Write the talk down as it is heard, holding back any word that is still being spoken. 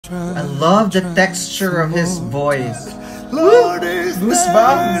I love the texture of his voice. Lord,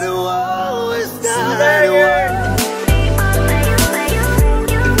 goosebumps.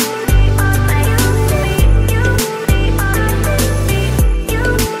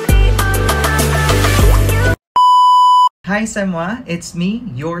 Hi Semwa, it's me,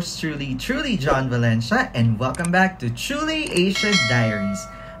 yours truly John Valencia, and welcome back to Truly Asia Diaries.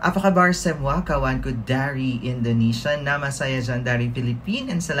 Apa kabar Semwa, kawan ko dari Indonesia, na masaya dyan dari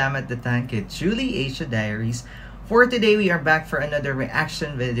Philippines, and salamat datang kay Truly Asia Diaries. For today, we are back for another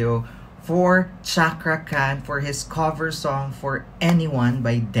reaction video for Cakra for his cover song For Anyone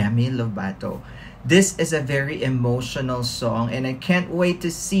by Demi Lovato. This is a very emotional song, and I can't wait to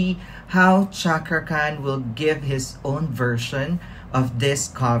see how Cakra will give his own version of this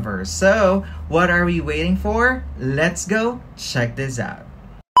cover. So, what are we waiting for? Let's go check this out.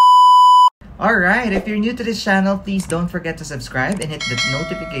 Alright, if you're new to this channel, please don't forget to subscribe and hit the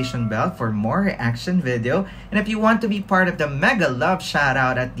notification bell for more reaction video. And if you want to be part of the mega love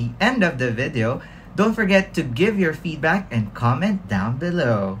shoutout at the end of the video, don't forget to give your feedback and comment down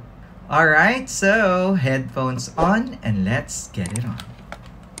below. Alright, so headphones on and let's get it on.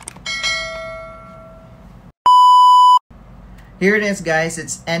 Here it is, guys.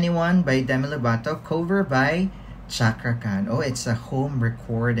 It's Anyone by Demi Lovato, cover by Cakra. Oh, it's a home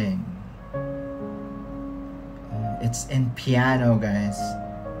recording. It's in piano, guys.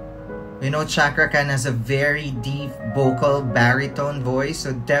 You know, Cakra has a very deep vocal baritone voice,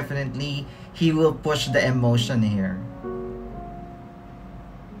 so definitely he will push the emotion here.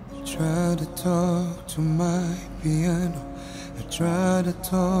 Try to talk to my piano. I try to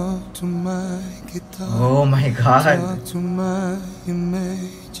talk to my guitar. Oh my God. Talk to my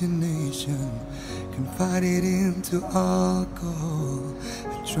imagination. Confide it into alcohol.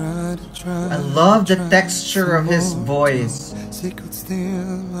 I love the texture of his voice. Secret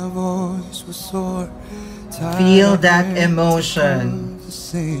still, my voice was sore. Feel that emotion.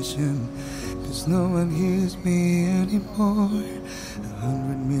 Cause no one hears me anymore.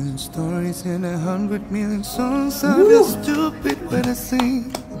 100 million stories and 100 million songs. I feel stupid when I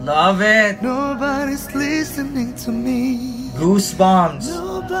sing. Love it. Nobody's listening to me. Goosebumps.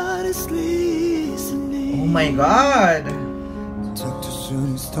 Nobody's listening. Oh my God. Talk to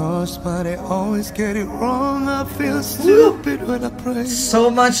shooting stars, but I always get it wrong. I feel stupid when I pray. So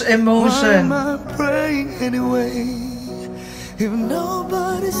much emotion. Why am I praying anyway? If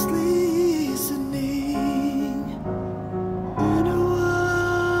nobody's listening.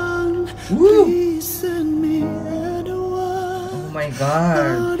 Please send me anyone. Oh my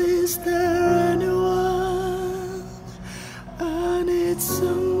God. Lord, is there anyone? I need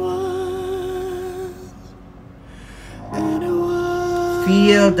someone. Anyone.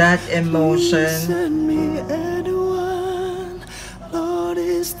 Feel that emotion. Send me anyone. Lord,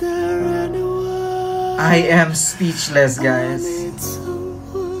 is there anyone? I am speechless, guys.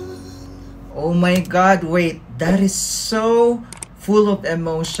 Oh my God, wait. That is so full of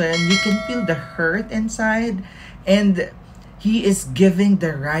emotion. You can feel the hurt inside, and he is giving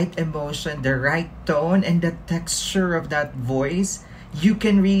the right emotion, the right tone, and the texture of that voice. You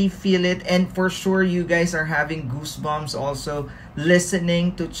can really feel it, and for sure you guys are having goosebumps also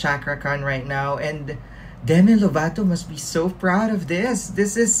listening to Cakra right now. And Demi Lovato must be so proud of this.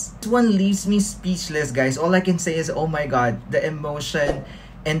 This one leaves me speechless, guys. All I can say is, oh my God, the emotion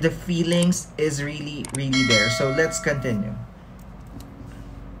and the feelings is really there. So let's continue.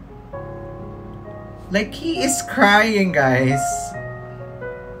 Like, he is crying, guys.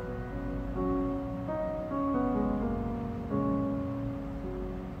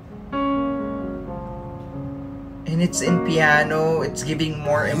 And it's in piano, it's giving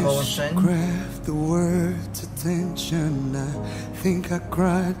more emotion. Grab the words attention. I think I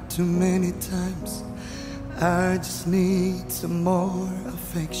cried too many times. I just need some more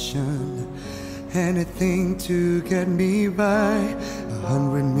affection. Anything to get me by.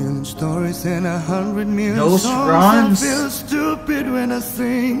 100 million stories and 100 million those songs. runs. I feel stupid when I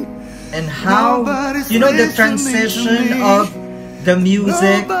sing. And how, you know, the transition of the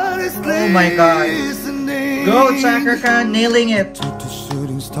music. Oh my God. Go Cakra, nailing it. To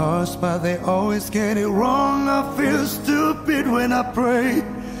shooting stars, but they always get it wrong. I feel stupid when I pray.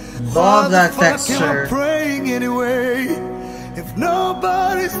 Love that texture. Am I praying anyway? If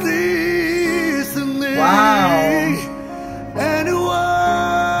nobody's listening. Wow.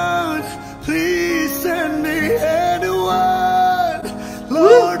 Anyone, please send me anyone.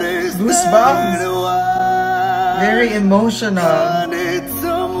 Lord, is goosebumps. there anyone? Very emotional. I need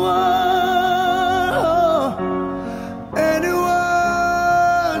someone.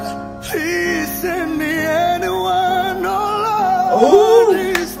 Anyone, please send me anyone. Oh Lord,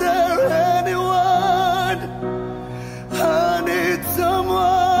 is there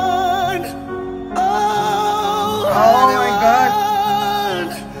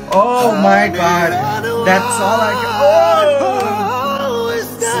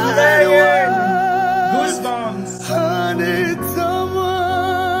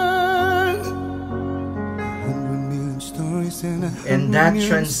that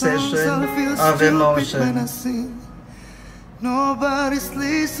transition of emotion. Nobody's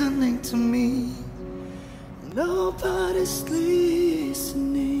listening to me. Nobody's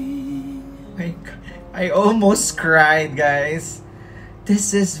listening. I almost cried, guys.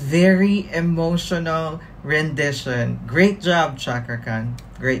 This is very emotional rendition. Great job, Cakra Khan.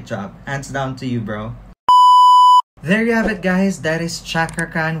 Great job. Hands down to you, bro. There you have it, guys. That is Cakra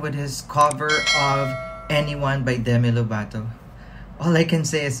Khan with his cover of Anyone by Demi Lovato. All I can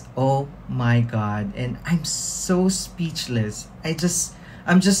say is, oh my god. And I'm so speechless.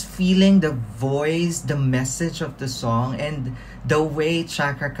 I'm just feeling the voice, the message of the song, and the way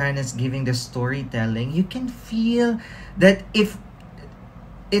Cakra Khan is giving the storytelling. You can feel that if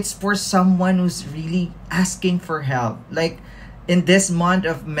it's for someone who's really asking for help, like in this month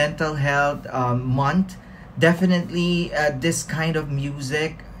of mental health month, definitely this kind of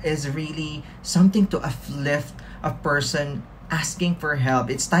music is really something to uplift a person asking for help.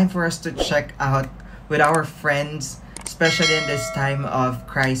 It's time for us to check out with our friends, especially in this time of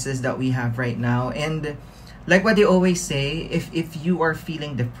crisis that we have right now. And like what they always say, if you are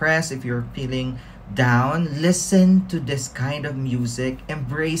feeling depressed, if you're feeling down, listen to this kind of music,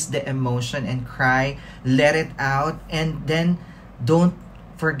 embrace the emotion and cry, let it out, and then don't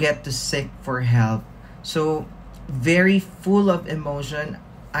forget to seek for help. So very full of emotion.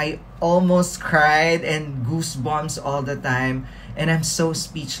 I almost cried and goosebumps all the time, and I'm so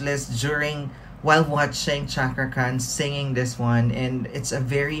speechless while watching Cakra Khan singing this one. And it's a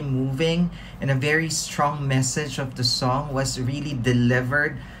very moving and a very strong message of the song was really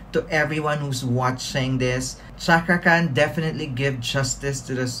delivered to everyone who's watching this. Cakra Khan definitely give justice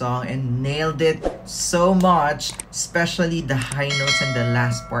to the song and nailed it so much, especially the high notes in the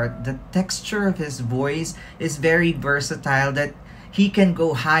last part. The texture of his voice is very versatile, that he can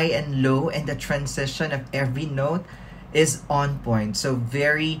go high and low, and the transition of every note is on point. So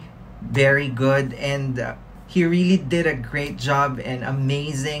very, very good, and he really did a great job and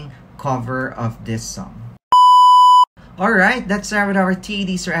amazing cover of this song. Alright, that's it with our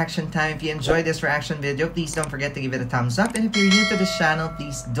TED's reaction time. If you enjoyed this reaction video, please don't forget to give it a thumbs up. And if you're new to this channel,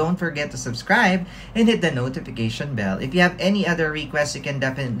 please don't forget to subscribe and hit the notification bell. If you have any other requests, you can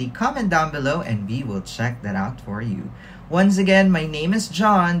definitely comment down below and we will check that out for you. Once again, my name is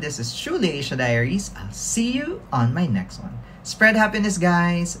John. This is Truly Asia Diaries. I'll see you on my next one. Spread happiness,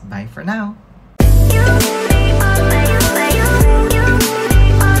 guys. Bye for now.